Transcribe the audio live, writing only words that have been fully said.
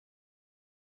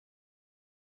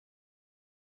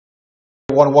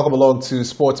Welcome along to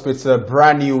Sports Bits, a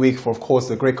brand new week for, of course,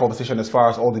 a great conversation as far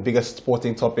as all the biggest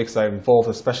sporting topics are involved,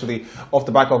 especially off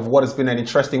the back of what has been an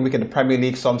interesting week in the Premier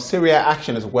League, some Serie A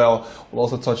action as well. We'll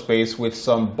also touch base with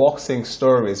some boxing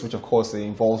stories, which of course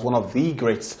involves one of the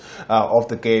greats of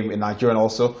the game in Nigeria, and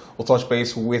also we'll touch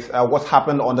base with what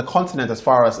happened on the continent as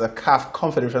far as the CAF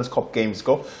Confederations Cup games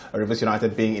go, Rivers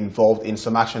United being involved in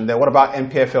some action there. What about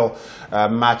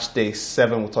NPFL match day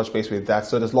 7? We'll touch base with that.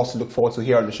 So there's lots to look forward to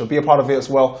here on the show. Be a part of it as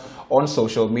well on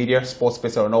social media, Sports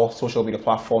Bits on all social media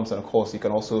platforms, and of course you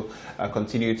can also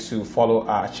continue to follow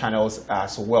our channels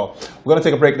as well. We're going to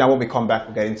take a break now. When we come back,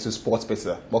 we'll get into Sports Bits.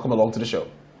 Welcome along to the show.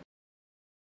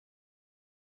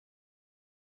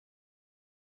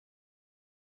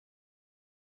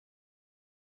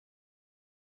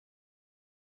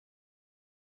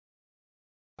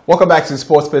 Welcome back to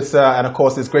Sports Bits, and of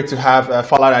course it's great to have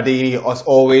Falana Adeyini as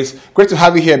always. Great to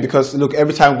have you here because look,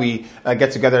 every time we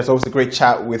get together it's always a great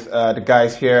chat with the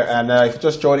guys here, and if you're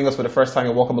just joining us for the first time,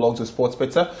 you're welcome along to Sports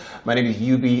Bits. My name is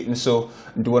Yubi Nso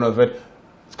Nduwanovid.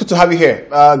 It's good to have you here.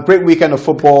 Great weekend of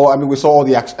football. I mean, we saw all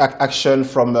the action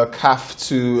from the CAF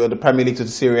to the Premier League to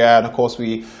the Serie A, and of course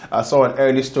we saw an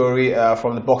early story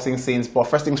from the boxing scenes. But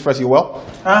first things first, you well?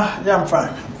 Yeah, I'm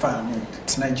fine. I mean,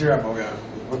 it's Nigeria, but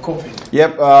we're coping.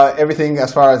 Yep, everything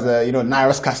as far as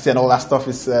Naira's Castillo and all that stuff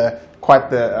is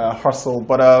quite the hustle.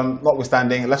 But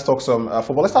notwithstanding, let's talk some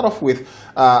football. Let's start off with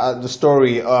the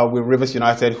story with Rivers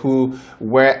United, who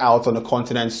were out on the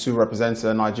continent to represent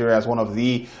Nigeria as one of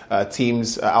the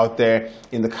teams out there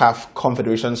in the CAF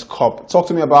Confederations Cup. Talk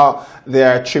to me about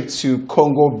their trip to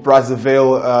Congo,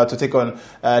 Brazzaville to take on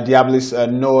Diables.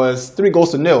 Noir's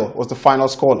 3-0 was the final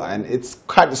scoreline. It's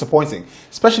quite disappointing,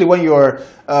 especially when you're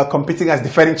competing as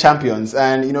defending champions,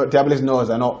 and Diables Noirs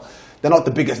are not. They're not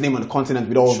the biggest name on the continent,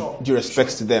 with all due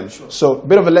respects to them. So, a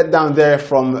bit of a letdown there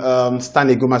from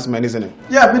Stanley Gumasman, isn't it?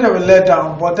 Yeah, a bit of a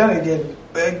letdown, but then again,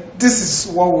 this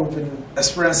is what we've been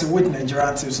experiencing with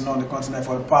Nigerian teams on the continent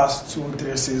for the past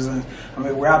 2-3 seasons. I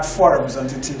mean, we had 4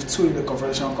 representatives, 2 in the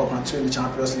Confederation Cup and 2 in the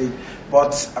Champions League.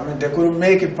 But, I mean, they couldn't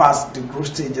make it past the group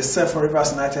stage, except for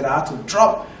Rivers United. They had to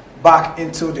drop back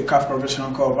into the CAF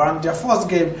Confederation Cup, and their first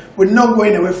game, we're not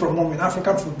going away from home in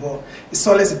African football. It's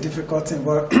always a difficult thing,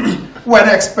 but we're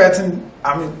not expecting,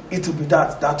 I mean, it to be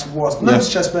that was. No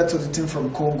disrespect to the team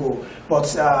from Congo,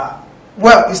 but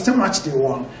well, it's still match day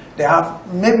 1. They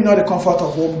have maybe not the comfort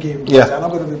of home game, because they're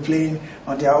not going to be playing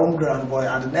on their home ground, but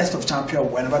at the Nest of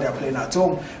Champions whenever they're playing at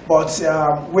home. But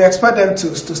we expect them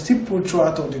to still pull through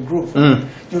out of the group.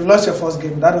 You've lost your first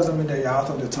game, that doesn't mean that you're out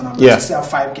of the tournament. You still have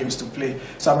 5 games to play.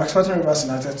 So I'm expecting Rivers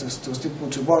United to still pull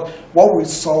through. But what we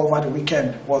saw over the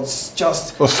weekend was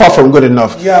just... It was far from good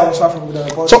enough. Yeah, it was far from good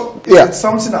enough. But so, it's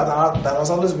something that has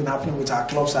always been happening with our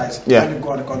club size when we go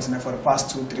on the continent for the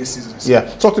past 2-3 seasons. Yeah.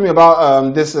 Talk to me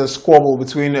about this squabble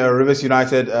between Rivers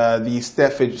United, the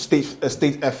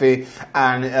State FA,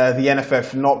 and the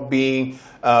NFF not being,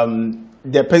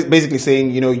 they're basically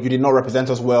saying, you did not represent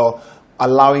us well,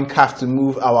 allowing CAF to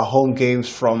move our home games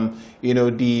from, the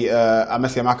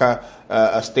Amesi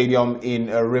Amaka Stadium in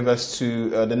Rivers to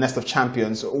the Nest of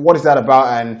Champions. What is that about,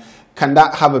 and can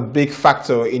that have a big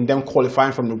factor in them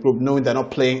qualifying from the group, knowing they're not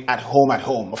playing at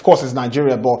home? Of course, it's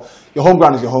Nigeria, but your home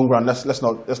ground is your home ground. Let's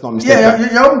not mistake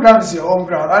that. Your home ground is your home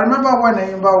ground. I remember when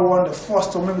Enyimba won the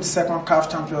first or maybe the second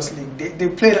CAF Champions League, they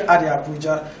played at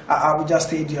the Abuja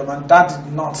Stadium, and that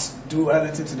did not do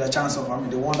anything to their chance of,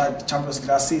 they won that Champions League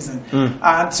that season.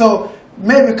 And so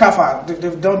maybe CAF,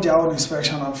 they've done their own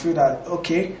inspection and feel that,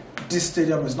 okay, this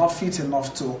stadium is not fit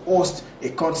enough to host a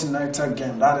continental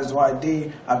game. That is why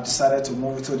they have decided to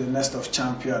move it to the Nest of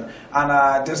Champions.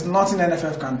 And there's nothing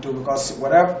NFF can do, because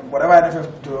whatever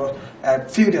NFF do,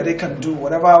 feel that they can do,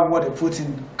 what they put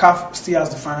in, CAF still has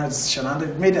the final decision, and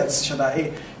they've made a decision that,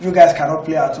 hey, you guys cannot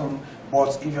play at home,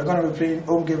 but if you're going to be playing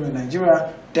home game in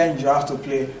Nigeria, then you have to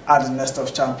play at the Nest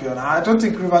of Champions. I don't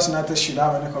think Rivers United should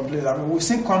have any complaints. I mean, we've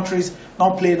seen countries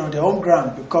not playing on their home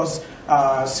ground because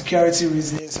security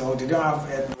reasons, or they don't have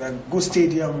a good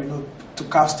stadium, to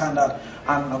CAF standard.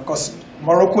 And of course,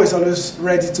 Morocco is always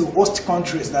ready to host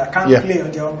countries that can't play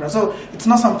on their own ground. So it's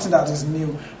not something that is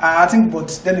new. I think, but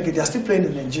then again, they're still playing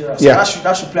in Nigeria. So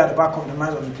that should play at the back of the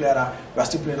mind of the player that we're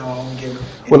still playing our own game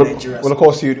in Nigeria. Well, of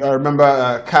course, you remember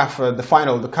CAF, the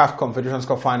CAF Confederations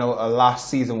Cup final last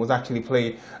season was actually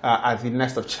played at the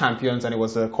Nest of Champions, and it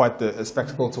was quite a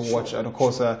spectacle to watch. And of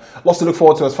course, lots to look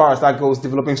forward to as far as that goes.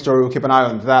 Developing story, we'll keep an eye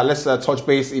on that. Let's touch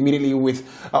base immediately with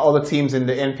other teams in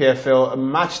the NPFL.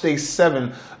 Match day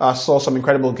 7 saw some some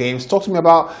incredible games. Talk to me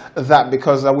about that,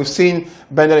 because we've seen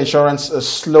Bendel Insurance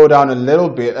slow down a little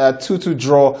bit. 2-2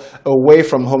 draw away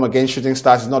from home against Shooting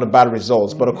Stars is not a bad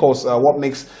result. But of course, what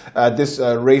makes this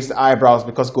raised eyebrows,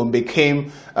 because Gombe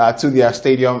came to their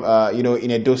stadium,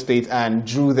 in Edo State and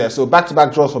drew there. So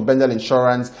back-to-back draws for Bendel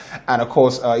Insurance, and of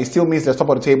course, it still means they're top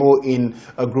of the table in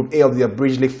Group A of the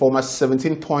Abridged League format,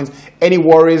 17 points. Any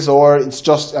worries, or it's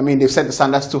just, they've set the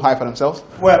standards too high for themselves?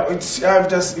 Well, if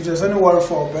there's any worry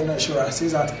for Bendel Insurance,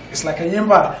 is that it's like a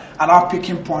Yimba are now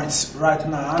picking points right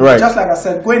now. And just like I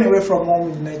said, going away from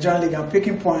home in the Nigerian League and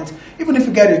picking points, even if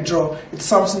you get a draw, it's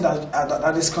something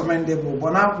that is commendable.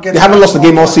 But now they haven't lost a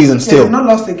game all season still. They've not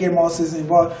lost a game all season,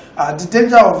 but the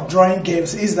danger of drawing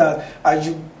games is that I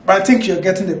think you're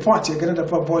getting the point. You're getting the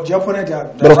point, but your opponent.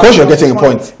 But of course, you're getting a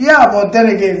point. Yeah, but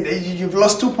then again, you've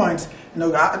lost 2 points.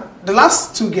 The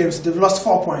last 2 games they've lost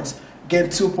 4 points,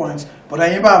 gained 2 points. But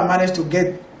Ayimba have managed to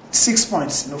get 6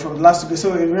 points, from the last 2 games.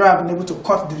 So we have been able to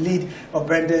cut the lead of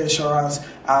Bendel Insurance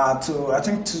to, I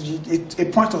think, to a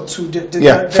point or two.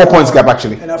 4 points gap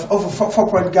actually. Over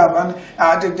 4-point gap,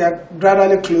 and they're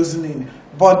gradually closing in.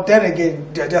 But then again,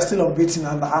 they're still unbeaten,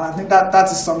 and I think that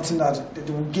is something that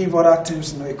they will give other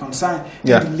teams a concern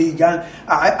in the league. And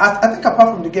I think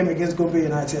apart from the game against Gombe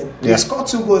United, they scored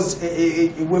 2 goals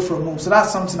away from home, so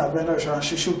that's something that Bendel Insurance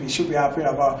should be happy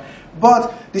about.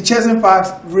 But the chasing part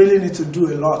really need to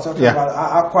do a lot. Talking about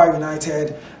Aqua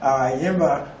United,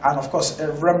 Yimba, and of course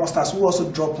Remo Stars, who also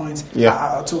draw points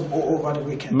over the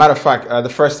weekend. Matter of fact, the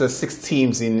first 6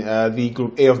 teams in the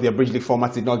Group A of the Abridged League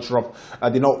format did not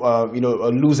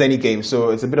lose any game. So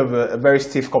it's a bit of a very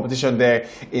stiff competition there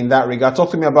in that regard. Talk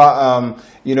to me about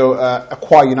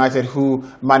Aqua United, who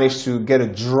managed to get a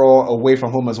draw away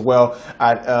from home as well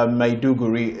at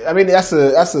Maiduguri.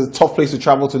 That's a tough place to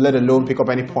travel to, let alone pick up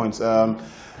any points.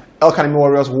 El Kanemi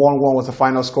Warriors 1-1 was the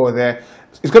final score there.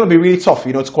 It's going to be really tough,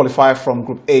 to qualify from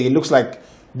Group A. It looks like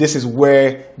this is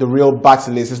where the real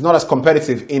battle is. It's not as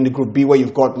competitive in the Group B, where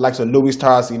you've got likes of Louis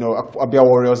Stars, Abia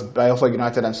Warriors, Bielsa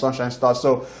United, and Sunshine Stars.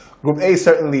 So Group A is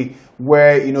certainly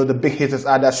where the big hitters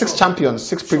are. There are 6 champions,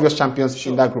 6 previous champions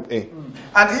in that Group A.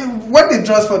 And when the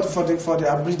draws for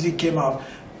the Abridged League came out,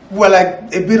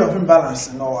 like a bit of imbalance,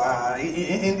 in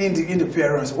the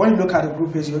appearance. When you look at the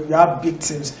Group A, you have big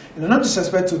teams. Not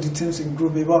disrespect to the teams in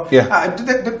Group A, but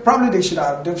they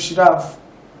should have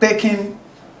taken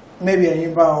maybe a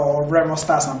Yimba or Remo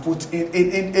Stars and put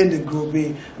in the Group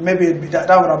A. Maybe that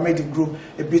would have made the group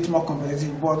a bit more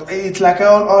competitive. But it's like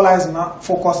all eyes are now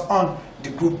focused on the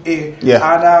Group A.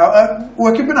 And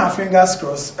we're keeping our fingers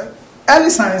crossed. Early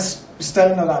signs is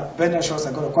telling us that Bendel Insurance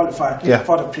are going to qualify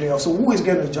for the playoffs. So who is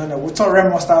going to join them? We thought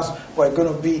Remo Stars were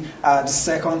going to be the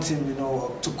second team,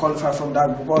 to qualify from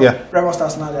that group. But Remo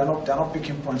Stars now they're not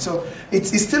picking points. So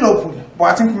it's still open. But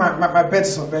I think my bet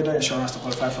is on Bendel Insurance to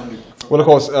qualify from the. Well, of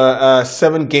course,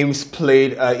 7 games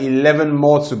played, 11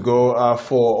 more to go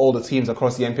for all the teams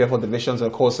across the NPFL divisions.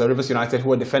 Of course, Rivers United,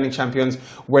 who are defending champions,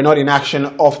 were not in action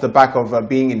off the back of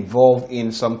being involved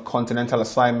in some continental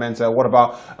assignments. What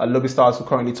about Lobby Stars, who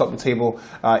currently top the table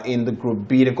in the Group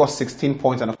B? They've got 16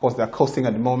 points, and of course, they're coasting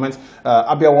at the moment.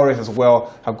 Abia Warriors as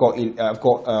well have got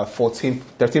 13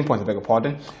 points, I beg your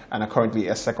pardon, and are currently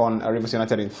a second. Rivers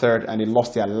United in third, and they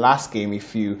lost their last game,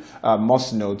 if you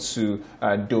must know, to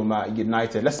Doma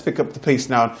United. Let's pick up the pace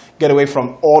now, get away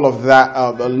from all of that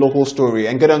local story,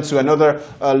 and get on to another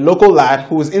local lad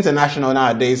who is international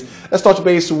nowadays. Let's touch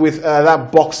base with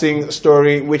that boxing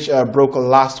story which broke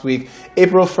last week.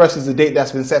 April 1st is the date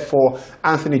that's been set for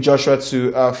Anthony Joshua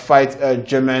to fight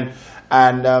Jermaine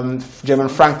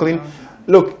Franklin.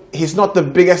 Look, he's not the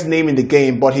biggest name in the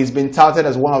game, but he's been touted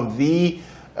as one of the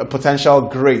potential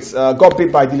greats. Got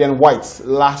beat by Dillian White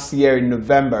last year in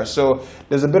November, so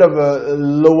there's a bit of a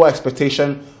lower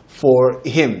expectation for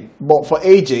him. But for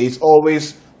AJ, it's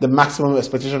always the maximum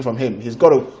expectation from him. He's got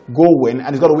to go win,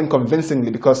 and he's got to win convincingly,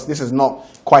 because this is not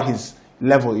quite his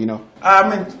level,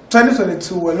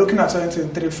 2022, we're looking at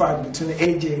 2023 fight between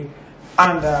AJ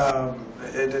and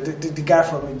the guy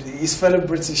from his fellow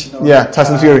British,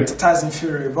 Tyson Fury. Tyson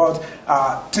Fury. But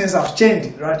things have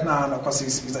changed right now, and of course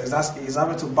he's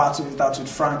having to battle with that with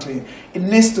Franklin. It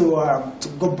needs to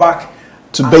go back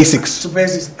to basics,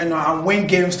 and win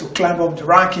games to climb up the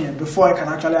ranking before I can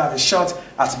actually have a shot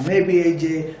at maybe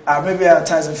AJ, maybe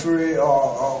Tyson Fury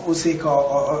or Usyk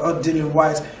or Dillian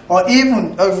White, or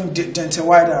even Deontay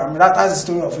Wilder. That's the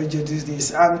story of AJ these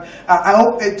days. And I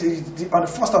hope on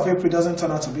the 1st of April doesn't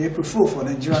turn out to be April Fool for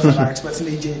Nigerians that are expecting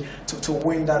AJ to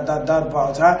win that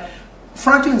bout.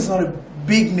 Franklin is not a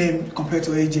big name compared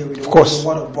to AJ with the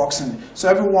world of boxing, so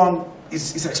everyone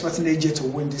is expecting AJ to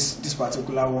win this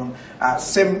particular one.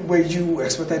 Same way you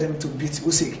expected him to beat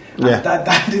Usyk.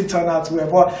 That didn't turn out well.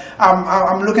 But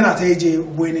I'm looking at AJ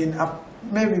winning.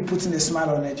 Maybe putting a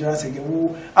smile on Nigerians again,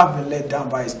 who have been let down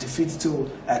by his defeat to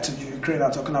Ukraine.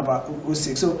 I'm talking about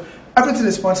Usyk. So everything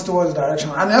is pointing towards the direction,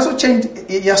 and he also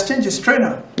he has changed his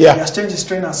trainer. Yeah, he has changed his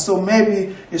trainer. So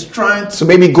maybe he's trying to. So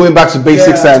maybe going back to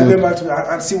basics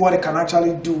and see what he can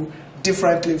actually do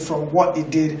differently from what he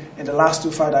did in the last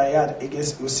 2 fights that he had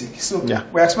against Usyk. So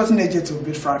we're expecting AJ to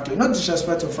beat Franklin. Not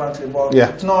disrespect to Franklin, but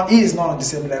he is not on the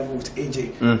same level with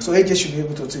AJ. So AJ should be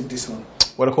able to take this one.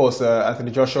 Well, of course, Anthony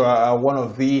Joshua, one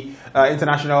of the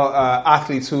international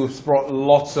athletes who's brought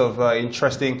lots of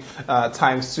interesting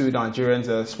times to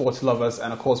Nigerians, sports lovers,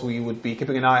 and of course we would be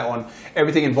keeping an eye on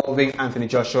everything involving Anthony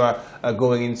Joshua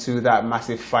going into that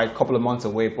massive fight a couple of months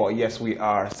away. But yes, we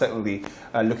are certainly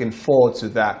looking forward to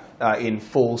that in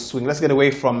full swing. Let's get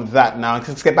away from that now.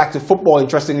 Let's get back to football,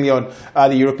 interestingly, on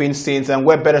the European scenes, and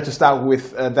we're better to start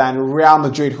with than Real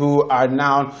Madrid, who are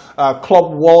now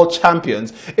club world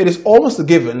champions. It is almost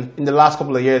a given in the last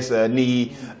couple of years, that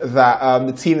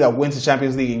the team that wins the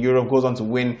Champions League in Europe goes on to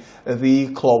win the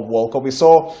Club World Cup. We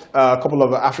saw a couple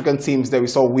of African teams there. We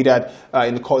saw Wydad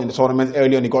in the tournament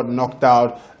earlier, and he got knocked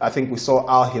out. I think we saw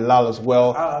Al Hilal as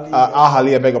well. Al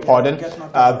Ahly, I beg your pardon,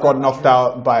 got knocked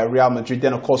out by Real Madrid.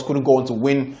 Then, of course, couldn't go on to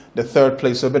win the third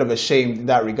place. So a bit of a shame in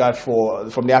that regard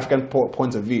from the African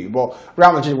point of view. But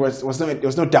Real Madrid there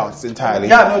was no doubts entirely.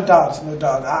 Yeah, no doubt.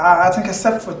 I think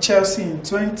except for Chelsea in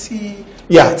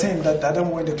 2018 that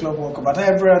didn't win the Club World Cup. But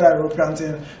every other European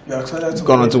team you're expected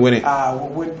to on to win it.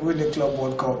 Win the Club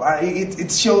World Cup.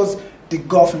 It shows the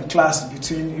gulf in class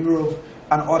between Europe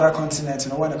and other continents,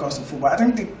 when it comes to football. I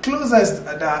think the closest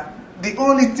the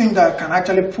only thing that can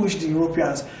actually push the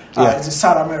Europeans is the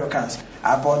South Americans.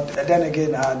 But then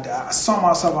again,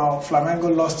 somehow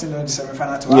Flamengo lost in the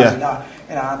semi-final to Argentina,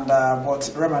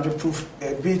 but Real Madrid proved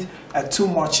a bit too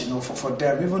much, for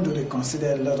them, even though they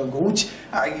conceded a lot of goals, which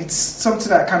it's something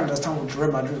that I can't understand with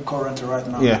Real Madrid currently right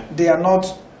now. Yeah. They are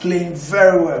not playing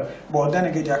very well, but then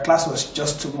again, their class was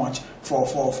just too much for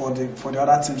the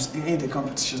other teams in the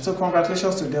competition. So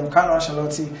congratulations to them. Carlo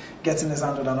Ancelotti getting his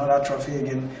hand on another trophy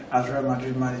again as Real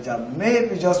Madrid manager.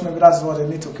 Maybe that's what they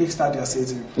need to kickstart their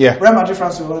season. Yeah. Real Madrid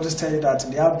fans will always tell you that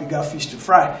they have bigger fish to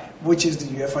fry, which is the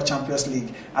UEFA Champions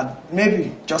League, and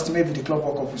maybe the Club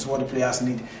World Cup is what the players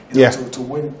need to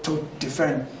win, to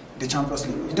defend the Champions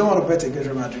League. You don't want to bet against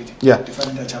Real Madrid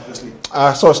defending the Champions League.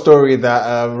 I saw a story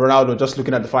that Ronaldo, just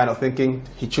looking at the final, thinking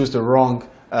he chose the wrong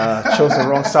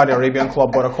Saudi Arabian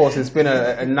club, but of course it's been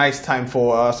a nice time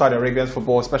for Saudi Arabian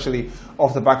football, especially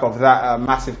off the back of that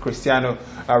massive Cristiano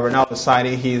Ronaldo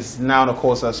signing. He's now, of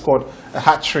course, scored a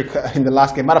hat-trick in the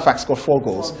last game. Matter of fact, scored 4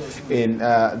 goals in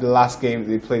the last game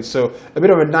they played. So a bit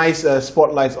of a nice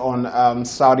spotlight on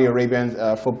Saudi Arabian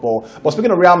football. But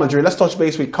speaking of Real Madrid, let's touch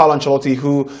base with Carlo Ancelotti,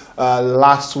 who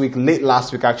late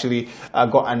last week actually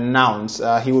got announced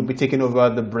he would be taking over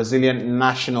the Brazilian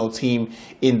national team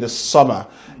in the summer.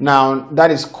 Now, that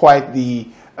is quite the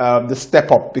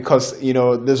step up, because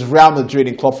there's Real Madrid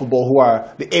in club football, who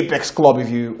are the apex club, if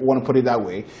you want to put it that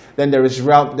way. Then there's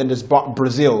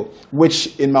Brazil,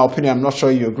 which, in my opinion, I'm not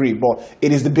sure you agree, but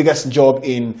it is the biggest job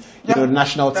in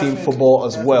national team football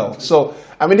as well. So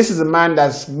I mean, this is a man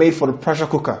that's made for the pressure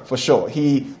cooker for sure.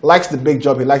 He likes the big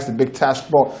job, he likes the big task,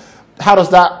 but how does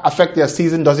that affect their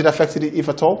season? Does it affect it, if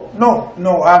at all? No.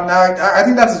 I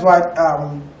think that is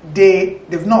why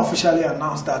they've not officially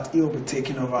announced that he'll be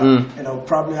taking over.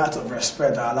 Probably out of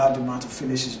respect, that allowed the man to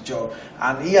finish his job.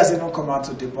 And he has even come out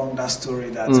to debunk that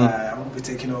story that I won't be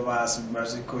taking over as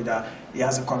Brazil coach. That he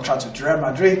has a contract with Real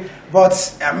Madrid.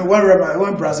 But I mean,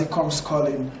 when Brazil comes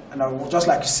calling, and just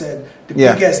like you said, the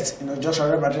biggest, Joshua,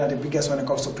 Real Madrid are the biggest when it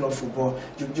comes to club football.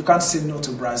 You can't say no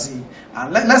to Brazil.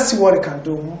 And let's see what they can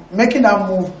do. Making that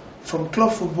move from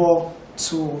club football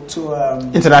to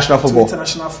international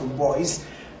football is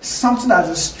something that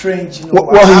is strange.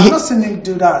 I've not seen him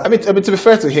do that. I mean, to be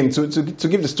fair to him, to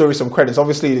give the story some credit,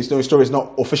 obviously the story is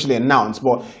not officially announced,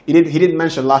 but he did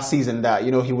mention last season that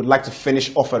he would like to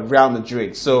finish off at Real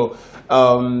Madrid. So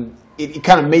it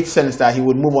kind of made sense that he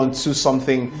would move on to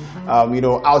something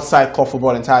outside club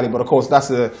football entirely. But of course,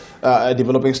 that's a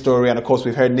developing story, and of course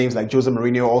we've heard names like Jose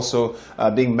Mourinho also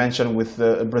being mentioned with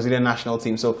the Brazilian national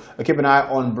team. So keep an eye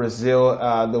on Brazil.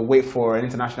 The wait for an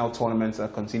international tournament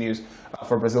continues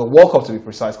for Brazil, World Cup to be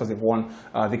precise, because they've won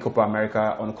the Copa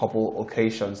America on a couple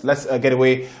occasions. Let's get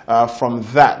away from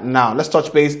that now. Let's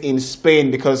touch base in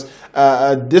Spain, because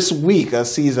this week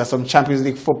sees some Champions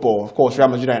League football. Of course, Real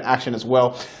Madrid are in action as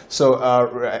well, so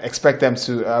expect them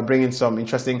to bring in some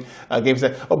interesting games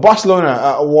there.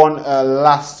 Barcelona won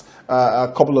last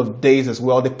a couple of days as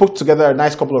well. They put together a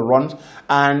nice couple of runs,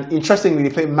 and interestingly, they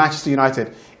played Manchester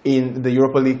United in the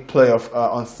Europa League playoff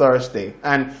on Thursday.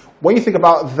 And when you think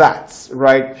about that,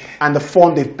 right, and the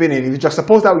form they've been in, if you just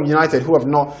suppose that with United, who have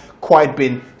not quite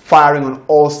been firing on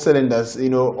all cylinders, you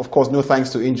know, of course, no thanks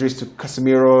to injuries to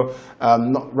Casemiro,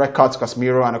 red card to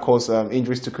Casemiro, and of course,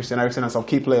 injuries to Christian Eriksen and some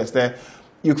key players there.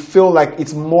 You feel like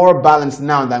it's more balanced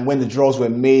now than when the draws were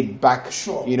made back,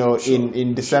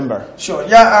 in December. Sure,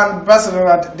 yeah, and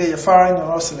Barcelona, they are firing on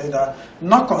all cylinders,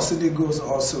 not conceding goals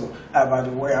also, by the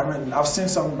way. I mean, I've seen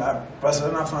some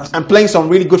Barcelona fans. And playing some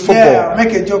really good football. Yeah,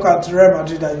 make a joke at Real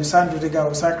Madrid that you signed Rudiger,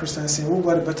 you signed Christensen, who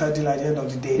got a better deal at the end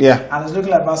of the day. Yeah. And it's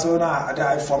looking like Barcelona, they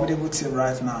are a formidable team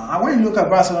right now. And when you look at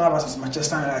Barcelona versus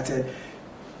Manchester United,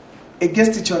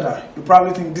 against each other, you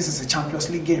probably think this is a Champions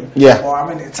League game. Yeah. Or, I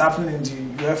mean, it's happening in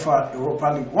the UEFA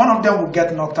Europa League. One of them will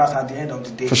get knocked out at the end of the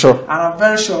day. For sure. And I'm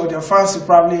very sure their fans will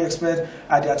probably expect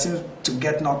their team to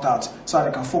get knocked out so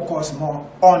they can focus more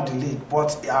on the league.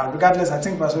 But regardless, I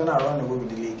think Barcelona are running away with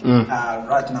the league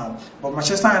right now. But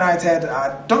Manchester United,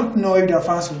 I don't know if their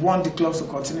fans want the clubs to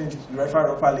continue in the UEFA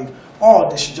Europa League, or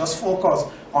they should just focus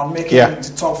on making it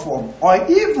the top form, or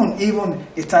even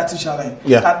a title challenge.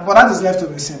 Yeah. But that is left to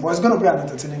be seen. But it's going to be an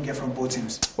entertaining game from both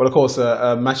teams. Well, of course,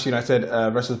 Manchester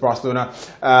United versus Barcelona.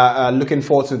 Looking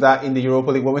forward to that in the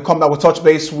Europa League. When we come back, we'll touch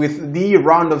base with the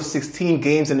round of 16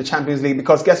 games in the Champions League,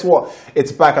 because guess what?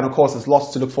 It's back, and of course, there's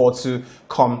lots to look forward to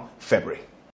come February.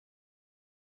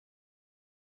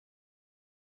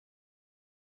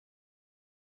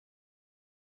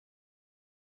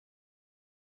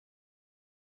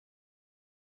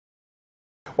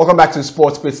 Welcome back to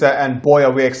Sports Pizza, and boy,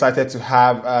 are we excited to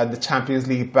have the Champions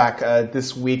League back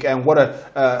this week. And what a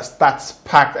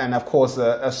stats-packed and, of course,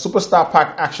 a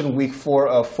superstar-packed action week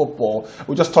for football.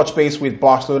 We just touched base with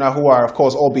Barcelona, who are, of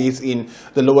course, albeit in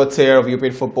the lower tier of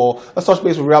European football. Let's touch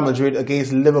base with Real Madrid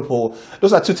against Liverpool.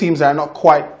 Those are two teams that are not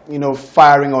quite,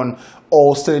 firing on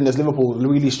all cylinders. Liverpool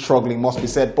really struggling, must be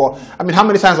said. But, I mean, how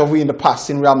many times have we in the past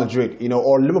seen Real Madrid,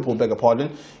 or Liverpool, beg your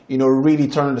pardon, really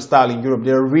turning the style in Europe?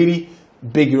 They're really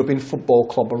big European football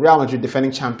club, but Real Madrid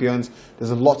defending champions,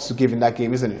 there's a lot to give in that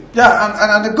game, isn't it?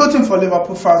 Yeah, and the good thing for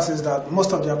Liverpool fans is that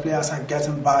most of their players are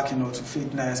getting back, to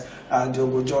fitness.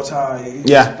 Diogo Jota is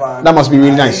back. That must be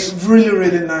really nice. Really,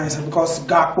 really nice, because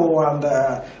Gakpo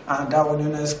and Darwin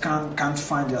Núñez can't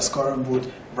find their scoring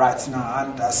boot right now,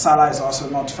 and Salah is also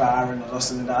not firing.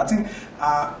 I think.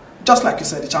 Just like you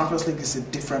said, the Champions League is a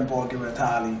different ballgame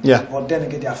entirely. Yeah. But then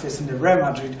again, they are facing the Real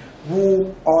Madrid,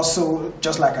 who also,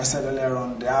 just like I said earlier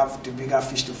on, they have the bigger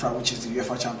fish to fry, which is the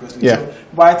UEFA Champions League. Yeah. So,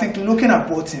 but I think looking at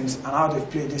both teams and how they've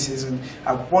played this season,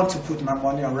 I want to put my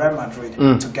money on Real Madrid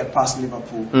to get past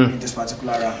Liverpool in this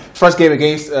particular round. First game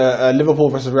against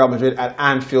Liverpool versus Real Madrid at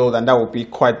Anfield, and that will be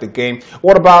quite the game.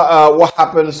 What about what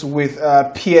happens with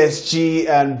PSG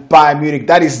and Bayern Munich?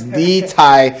 That is the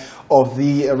tie of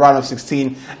the round of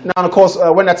 16. Now, of course,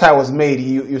 when that tie was made,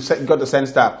 you got the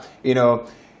sense that,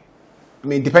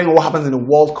 depending on what happens in the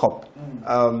World Cup,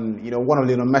 one of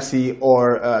Lionel Messi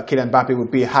or Kylian Mbappe would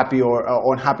be happy or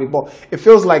unhappy. But it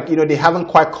feels like, they haven't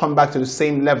quite come back to the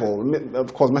same level.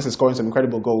 Of course, Messi is scoring some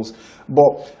incredible goals.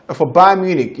 But for Bayern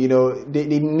Munich,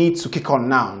 they need to kick on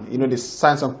now. They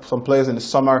signed some players in the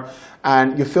summer,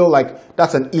 and you feel like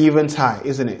that's an even tie,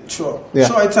 isn't it? Sure. Yeah.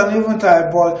 Sure, it's an even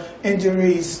tie, but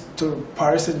injuries to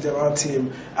Paris Saint-Germain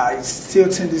team is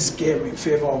tilting this game in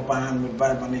favor of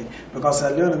Bayern Munich, because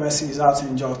Lionel Messi is out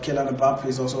injured, Kylian Mbappe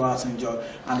is also out injured,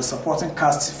 and the supporting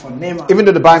cast for Neymar. Even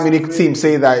though the Bayern Munich team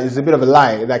say that it's a bit of a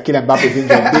lie that Kylian Mbappe is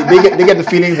injured, they get the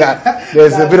feeling that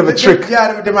there's a bit of a trick.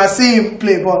 Yeah, they might see him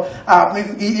play, but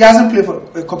he hasn't played for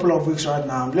a couple of weeks right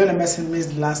now. Lionel Messi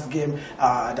missed the last game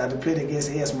that they played against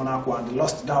AS Monaco, and they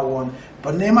lost that one.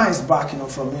 But Neymar is back,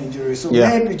 from injury. So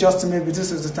maybe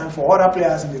this is the time for other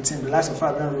players in the team, the likes of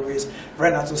Fabian Ruiz,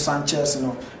 Renato Sanchez,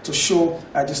 to show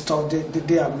the stuff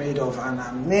they are made of,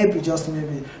 and maybe, just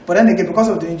maybe. But then again, because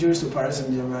of the injuries to Paris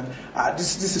Saint-Germain,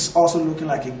 this is also looking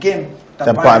like a game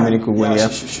that Bayern Munich could win.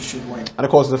 Should win. And of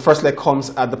course, the first leg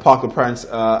comes at the Parc des Princes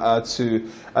to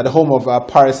the home of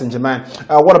Paris Saint-Germain.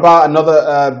 What about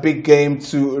another big game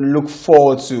to look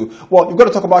forward to? Well, you've got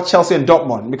to talk about Chelsea and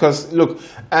Dortmund, because look,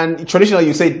 and traditionally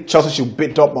you say Chelsea should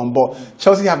beat Dortmund, but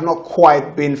Chelsea have not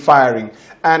quite been firing.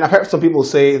 And I've heard some people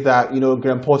say that,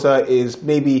 Graham Potter is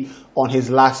maybe on his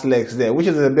last legs there, which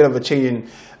is a bit of a change in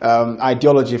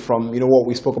ideology from what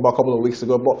we spoke about a couple of weeks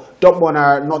ago. But Dortmund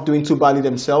are not doing too badly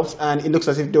themselves, and it looks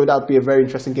as if that would be a very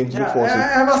interesting game to look forward to.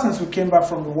 Ever since we came back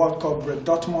from the World Cup break,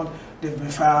 Dortmund, they've been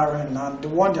firing, and they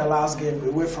won their last game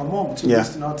away from home,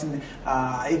 2-0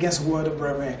 against Werder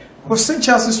Bremen. We've seen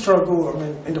Chelsea struggle,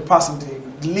 in the past in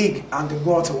the league, and they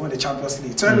go on to win the Champions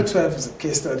League. 2012 is a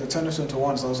case study.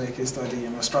 2021 is also a case study.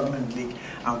 Struggling in the league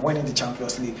and winning the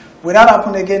Champions League. Will that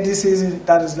happen again this season?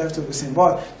 That is left to be seen.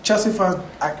 But Chelsea fans,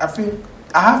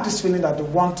 I have this feeling that they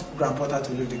want Graham Potter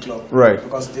to leave the club. Right.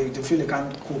 Because they feel they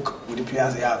can't cook with the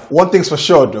players they have. One thing's for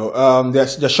sure, though.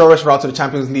 The surest route to the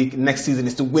Champions League next season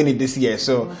is to win it this year.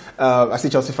 So I see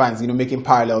Chelsea fans, making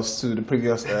parallels to the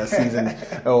previous season.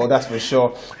 Oh, that's for sure.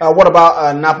 What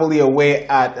about Napoli away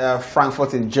at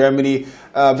Frankfurt in Germany?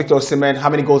 Victor Osimhen, how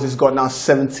many goals he's got now?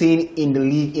 17 in the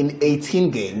league in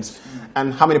 18 games.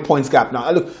 And how many points gap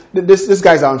now? Look, these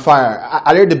guys are on fire.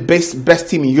 Are they the best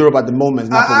team in Europe at the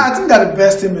moment? I think they're the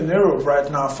best team in Europe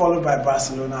right now, followed by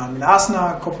Barcelona.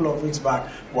 Arsenal a couple of weeks back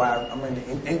were,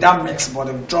 in that mix, but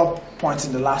they've dropped points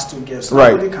in the last 2 games. So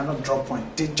nobody cannot drop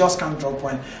points. They just can't drop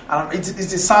points. And it's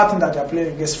a sad thing that they're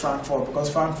playing against Frankfurt, because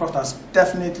Frankfurt has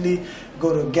definitely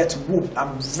going to get whooped.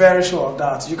 I'm very sure of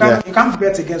that. You can't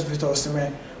bet against Victor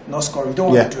Osimhen not scoring. You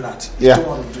don't want to do that. You don't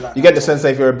want to do that. You get the sense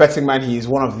that if you're a betting man, he's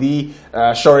one of the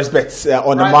surest bets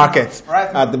on the market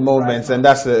at the moment, and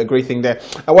that's a great thing there.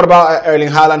 What about Erling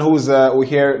Haaland, who's we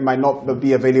hear might not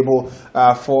be available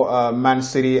for Man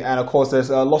City, and of course there's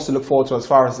lots to look forward to as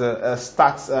far as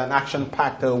stats and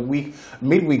action-packed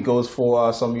midweek goes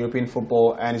for some European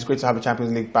football, and it's great to have the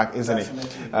Champions League back, isn't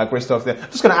it? Great stuff there.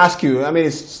 Just going to ask you,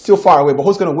 it's still far away, but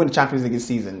who's going to win the Champions League this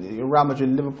season? Real Madrid,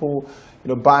 Liverpool,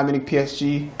 Bayern Munich,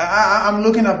 PSG? I'm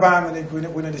looking at Bayern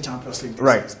Munich winning the Champions League.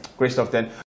 Right, great stuff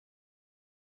then.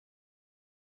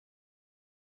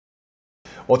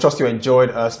 Well, trust you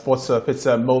enjoyed Sports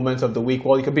Pizza Moment of the Week.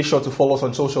 Well, you can be sure to follow us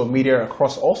on social media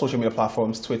across all social media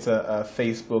platforms, Twitter,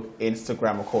 Facebook,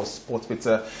 Instagram, of course. Sports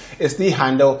Pizza is the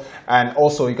handle. And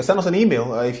also, you can send us an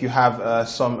email if you have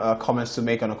some comments to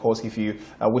make. And of course, if you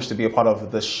wish to be a part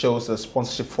of the show's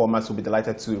sponsorship formats, we'll be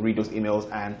delighted to read those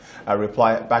emails and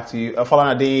reply back to you.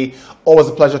 Falana Ade, always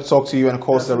a pleasure to talk to you. And of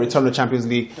course, the return to the Champions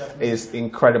League is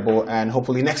incredible. And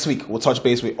hopefully next week, we'll touch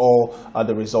base with all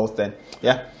the results then.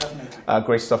 Yeah?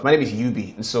 Great stuff. My name is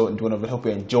Yubi, and so I hope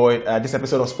you enjoyed this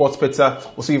episode of Sports Pizza.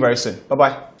 We'll see you very soon.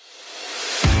 Bye-bye.